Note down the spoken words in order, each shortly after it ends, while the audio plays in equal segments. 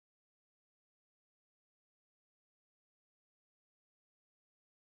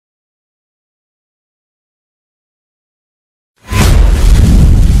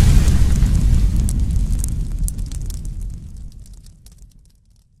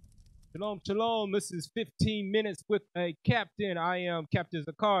Shalom, shalom. This is 15 Minutes with a Captain. I am Captain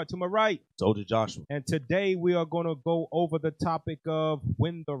Zakar. To my right, Soldier Joshua. and today we are going to go over the topic of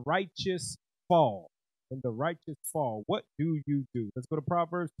when the righteous fall. When the righteous fall, what do you do? Let's go to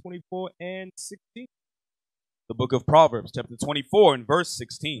Proverbs 24 and 16. The book of Proverbs, chapter 24 and verse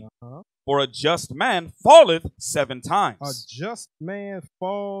 16. For a just man falleth 7 times. A just man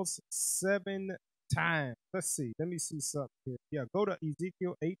falls 7 times. Let's see. Let me see something here. Yeah, go to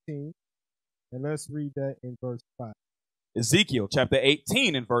Ezekiel 18, and let's read that in verse 5. Ezekiel chapter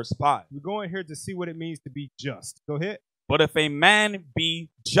 18 and verse 5. We're going here to see what it means to be just. Go ahead. But if a man be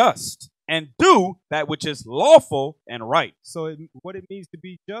just and do that which is lawful and right. So what it means to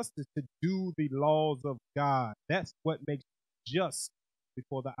be just is to do the laws of God. That's what makes you just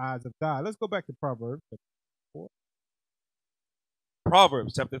before the eyes of God. Let's go back to Proverbs.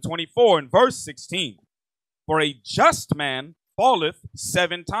 Proverbs chapter 24 and verse 16. For a just man falleth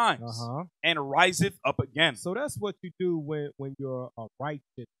 7 times and riseth up again. So that's what you do when you're a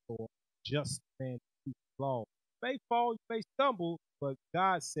righteous or just man to the law. You may fall, you may stumble, but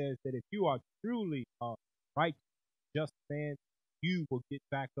God says that if you are truly a righteous, just man, you will get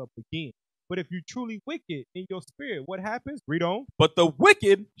back up again. But if you're truly wicked in your spirit, what happens? Read on. But the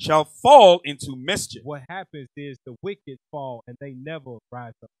wicked shall fall into mischief. What happens is the wicked fall and they never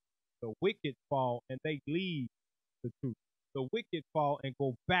rise up. The wicked fall and they leave the truth. The wicked fall and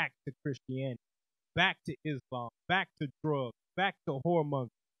go back to Christianity, back to Islam, back to drugs, back to whoremongering.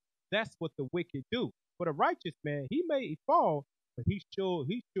 That's what the wicked do. But a righteous man, he may fall, but he sure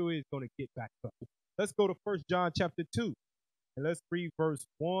is going to get back up. Let's go to 1 John chapter 2, and let's read verse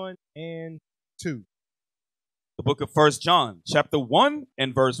 1 and 2. The book of 1 John chapter 1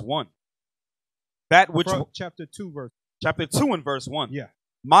 and verse 1. That which chapter 2 verse. Chapter 2 and verse 1. Yeah.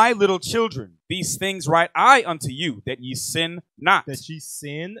 My little children, these things write I unto you, that ye sin not. That ye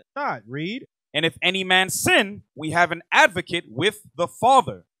sin not. Read. And if any man sin, we have an advocate with the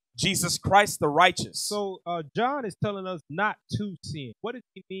Father, Jesus Christ the righteous. So John is telling us not to sin. What does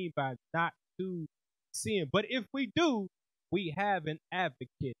he mean by not to sin? But if we do, we have an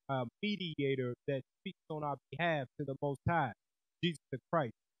advocate, a mediator that speaks on our behalf to the Most High, Jesus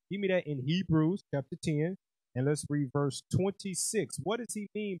Christ. Give me that in Hebrews chapter 10, and let's read verse 26. What does he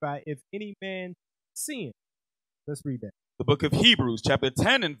mean by if any man sin? Let's read that. The book of Hebrews chapter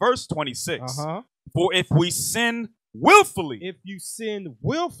 10 and verse 26. For if we sin willfully. If you sin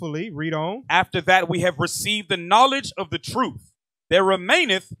willfully, read on. After that we have received the knowledge of the truth, there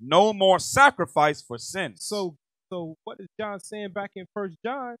remaineth no more sacrifice for sin. So what is John saying back in 1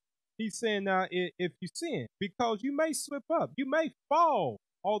 John? He's saying now if you sin, because you may slip up, you may fall,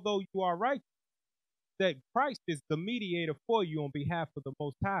 although you are righteous, that Christ is the mediator for you on behalf of the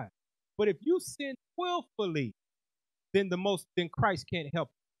Most High. But if you sin willfully, then Christ can't help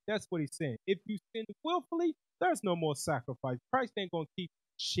you. That's what he's saying. If you sin willfully, there's no more sacrifice. Christ ain't going to keep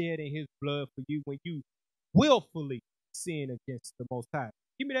shedding his blood for you when you willfully sin against the Most High.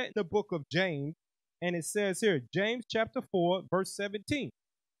 Give me that in the book of James. And it says here, James chapter 4, verse 17.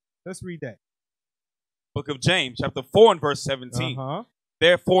 Let's read that. Book of James chapter 4 and verse 17.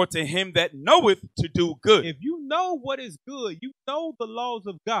 Therefore to him that knoweth to do good. If you know what is good, you know the laws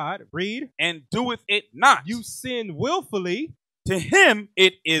of God, read. And doeth it not. You sin willfully. To him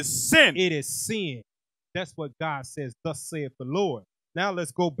it is sin. It is sin. That's what God says, thus saith the Lord. Now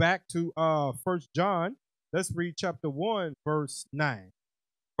let's go back to 1 John. Let's read chapter 1, verse 9.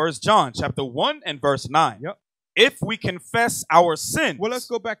 1 John chapter 1 and verse 9. Yep. If we confess our sins. Well, let's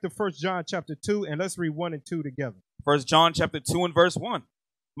go back to 1 John chapter 2 and let's read 1 and 2 together. 1 John chapter 2 and verse 1.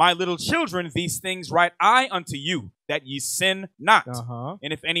 My little children, these things write I unto you, that ye sin not.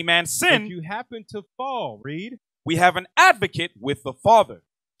 And if any man sin, if you happen to fall, read. We have an advocate with the Father,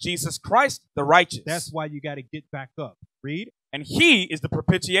 Jesus Christ the righteous. That's why you got to get back up. Read. And he is the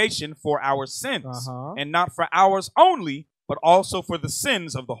propitiation for our sins, and not for ours only, but also for the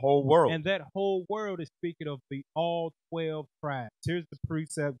sins of the whole world. And that whole world is speaking of the all 12 tribes. Here's the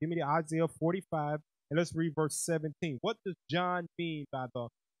precept. Give me the Isaiah 45, and let's read verse 17. What does John mean by the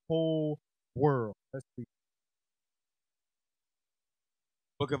whole world? Let's read.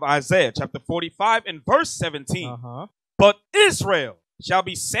 Book of Isaiah, chapter 45 and verse 17. But Israel shall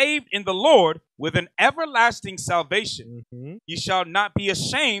be saved in the Lord with an everlasting salvation. Ye shall not be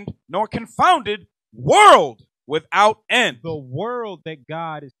ashamed nor confounded, world without end. The world that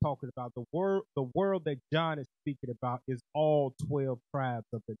God is talking about, the world that John is speaking about is all 12 tribes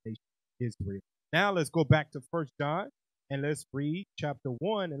of the nation of Israel. Now let's go back to 1 John and let's read chapter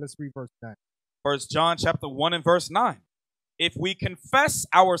 1 and let's read verse 9. 1 John chapter 1 and verse 9. If we confess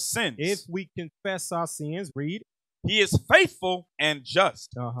our sins. If we confess our sins, read. He is faithful and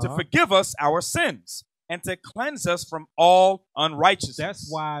just to forgive us our sins and to cleanse us from all unrighteousness. That's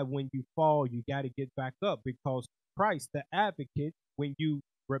why when you fall, you got to get back up, because Christ, the advocate, when you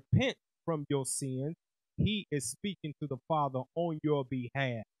repent from your sins, he is speaking to the Father on your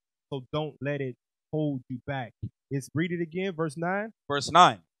behalf. So don't let it hold you back. Let's read it again, verse 9. Verse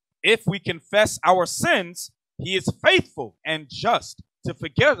 9. If we confess our sins, he is faithful and just to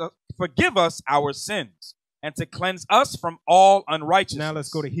forgive us our sins and to cleanse us from all unrighteousness. Now let's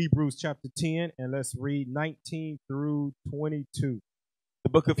go to Hebrews chapter 10 and let's read 19 through 22. The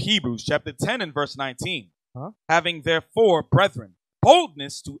book of Hebrews chapter 10 and verse 19. Having therefore, brethren,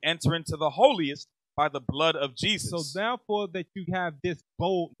 boldness to enter into the holiest by the blood of Jesus. So therefore that you have this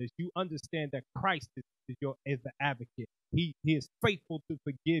boldness, you understand that Christ is the advocate. He is faithful to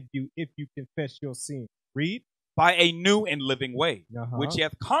forgive you if you confess your sin. Read. By a new and living way, which he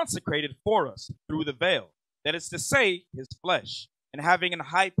hath consecrated for us through the veil, that is to say, his flesh, and having an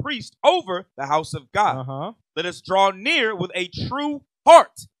high priest over the house of God, let us draw near with a true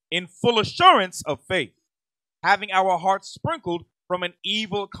heart in full assurance of faith, having our hearts sprinkled from an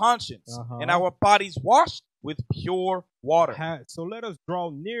evil conscience and our bodies washed with pure water. So let us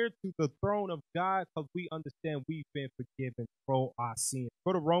draw near to the throne of God, because we understand we've been forgiven for our sins.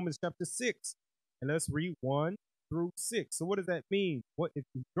 Go to Romans chapter 6 and let's read 1 through 6. So what does that mean? What if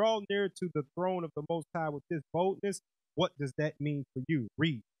you draw near to the throne of the Most High with this boldness? What does that mean for you?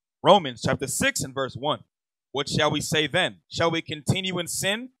 Read. Romans chapter 6 and verse 1. What shall we say then? Shall we continue in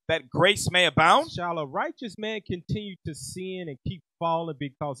sin that grace may abound? Shall a righteous man continue to sin and keep falling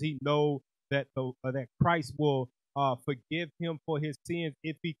because he knows that that Christ will forgive him for his sins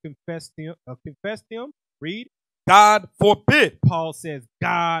if he confessed him? Read. God forbid. Paul says,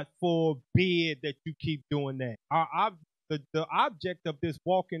 God forbid that you keep doing that. The object of this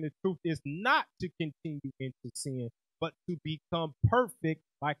walk in the truth is not to continue into sin, but to become perfect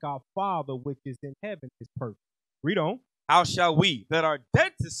like our Father which is in heaven is perfect. Read on. How shall we that are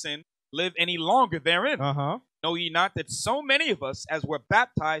dead to sin live any longer therein? Know ye not that so many of us as were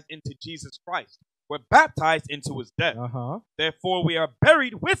baptized into Jesus Christ were baptized into his death? Therefore we are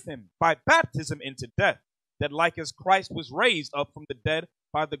buried with him by baptism into death, that like as Christ was raised up from the dead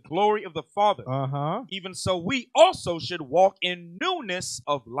by the glory of the Father, even so we also should walk in newness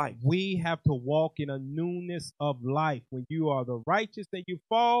of life. We have to walk in a newness of life. When you are the righteous and you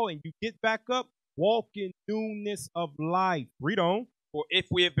fall and you get back up, walk in newness of life. Read on. For if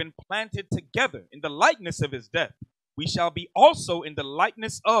we have been planted together in the likeness of his death, we shall be also in the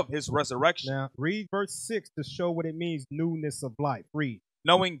likeness of his resurrection. Now read verse 6 to show what it means, newness of life. Read.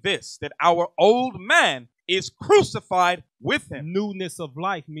 Knowing this, that our old man is crucified with him. Newness of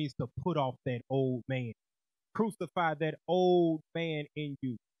life means to put off that old man. Crucify that old man in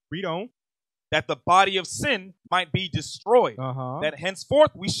you. Read on. That the body of sin might be destroyed, that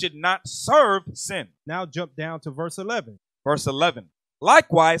henceforth we should not serve sin. Now jump down to verse 11. Verse 11.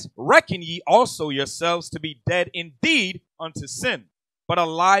 Likewise, reckon ye also yourselves to be dead indeed unto sin, but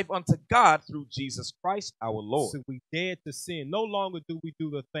alive unto God through Jesus Christ our Lord. So we dead to sin. No longer do we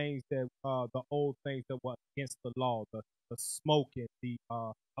do the things that the old things that were against the law, the smoking, the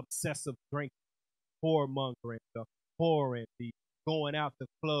obsessive drinking, whoremongering, the whoring, the going out to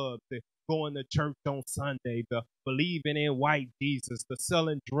clubs, the going to church on Sunday, the believing in white Jesus, the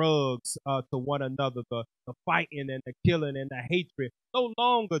selling drugs to one another, the fighting and the killing and the hatred. No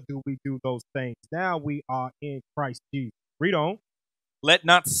longer do we do those things. Now we are in Christ Jesus. Read on. Let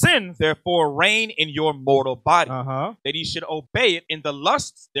not sin, therefore, reign in your mortal body, that ye should obey it in the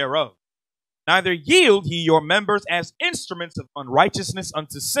lusts thereof. Neither yield ye your members as instruments of unrighteousness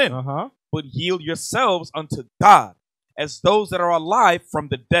unto sin, but yield yourselves unto God, as those that are alive from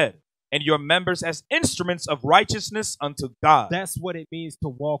the dead, and your members as instruments of righteousness unto God. That's what it means to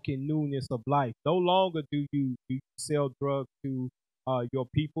walk in newness of life. No longer do you sell drugs to your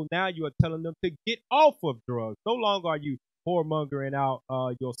people. Now you are telling them to get off of drugs. No longer are you whoremongering out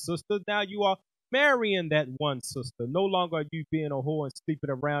your sister. Now you are marrying that one sister. No longer are you being a whore and sleeping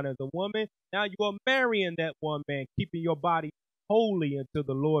around as a woman. Now you are marrying that one man, keeping your body holy until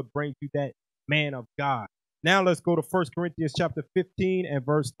the Lord brings you that man of God. Now let's go to 1 Corinthians chapter 15 and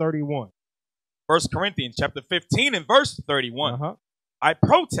verse 31. 1 Corinthians chapter 15 and verse 31. I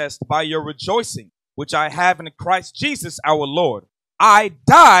protest by your rejoicing, which I have in Christ Jesus our Lord. I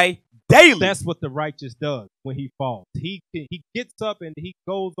die daily. That's what the righteous does when he falls. He gets up and he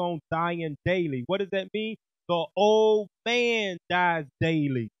goes on dying daily. What does that mean? The old man dies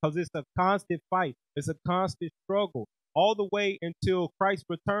daily, because it's a constant fight. It's a constant struggle. All the way until Christ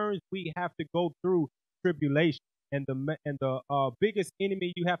returns, we have to go through tribulation. And the biggest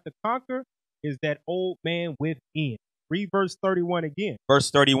enemy you have to conquer is that old man within. Read verse 31 again.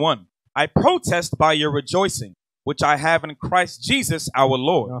 Verse 31. I protest by your rejoicing, which I have in Christ Jesus our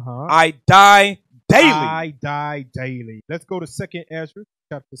Lord. I die daily. I die daily. Let's go to 2nd Ezra,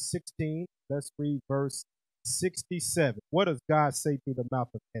 chapter 16. Let's read verse 67. What does God say through the mouth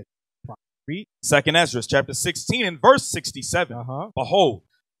of Ezra? Read. 2nd Ezra, chapter 16 and verse 67. Behold,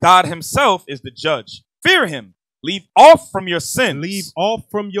 God himself is the judge. Fear him. Leave off from your sins. Leave off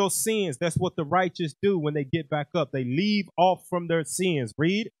from your sins. That's what the righteous do when they get back up. They leave off from their sins.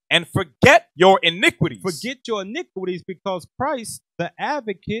 Read. And forget your iniquities. Forget your iniquities, because Christ, the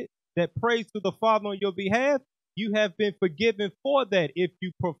advocate that prays to the Father on your behalf, you have been forgiven for that if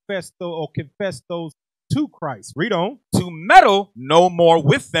you profess or confess those to Christ. Read on. To meddle no more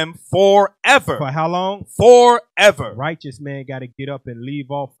with them forever. For how long? Forever. Righteous man got to get up and leave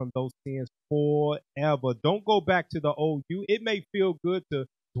off from those sins forever. Don't go back to the old you. It may feel good to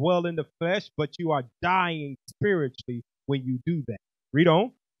dwell in the flesh, but you are dying spiritually when you do that. Read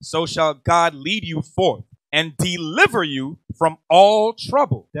on. So shall God lead you forth and deliver you from all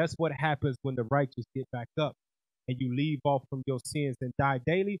trouble. That's what happens when the righteous get back up and you leave off from your sins and die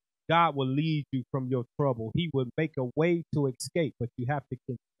daily. God will lead you from your trouble. He will make a way to escape, but you have to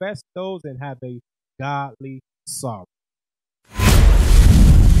confess those and have a godly sorrow.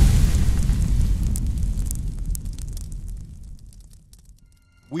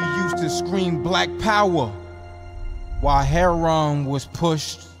 We used to scream black power while heroin was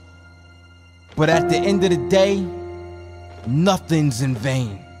pushed. But at the end of the day, nothing's in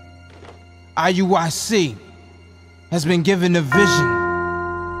vain. IUIC has been given a vision.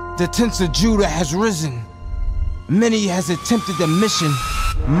 The tents of Judah has risen. Many has attempted the mission.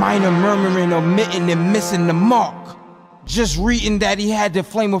 Minor murmuring, omitting, and missing the mark. Just reading that he had the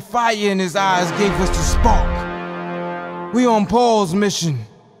flame of fire in his eyes gave us the spark. We on Paul's mission.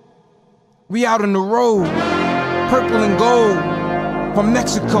 We out on the road, purple and gold. From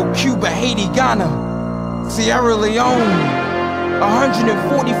Mexico, Cuba, Haiti, Ghana, Sierra Leone.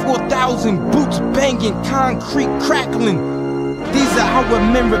 144,000 boots banging, concrete crackling. These are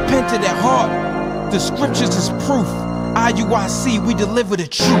our men repented at heart. The scriptures is proof. IUIC, we deliver the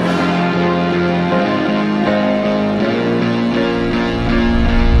truth.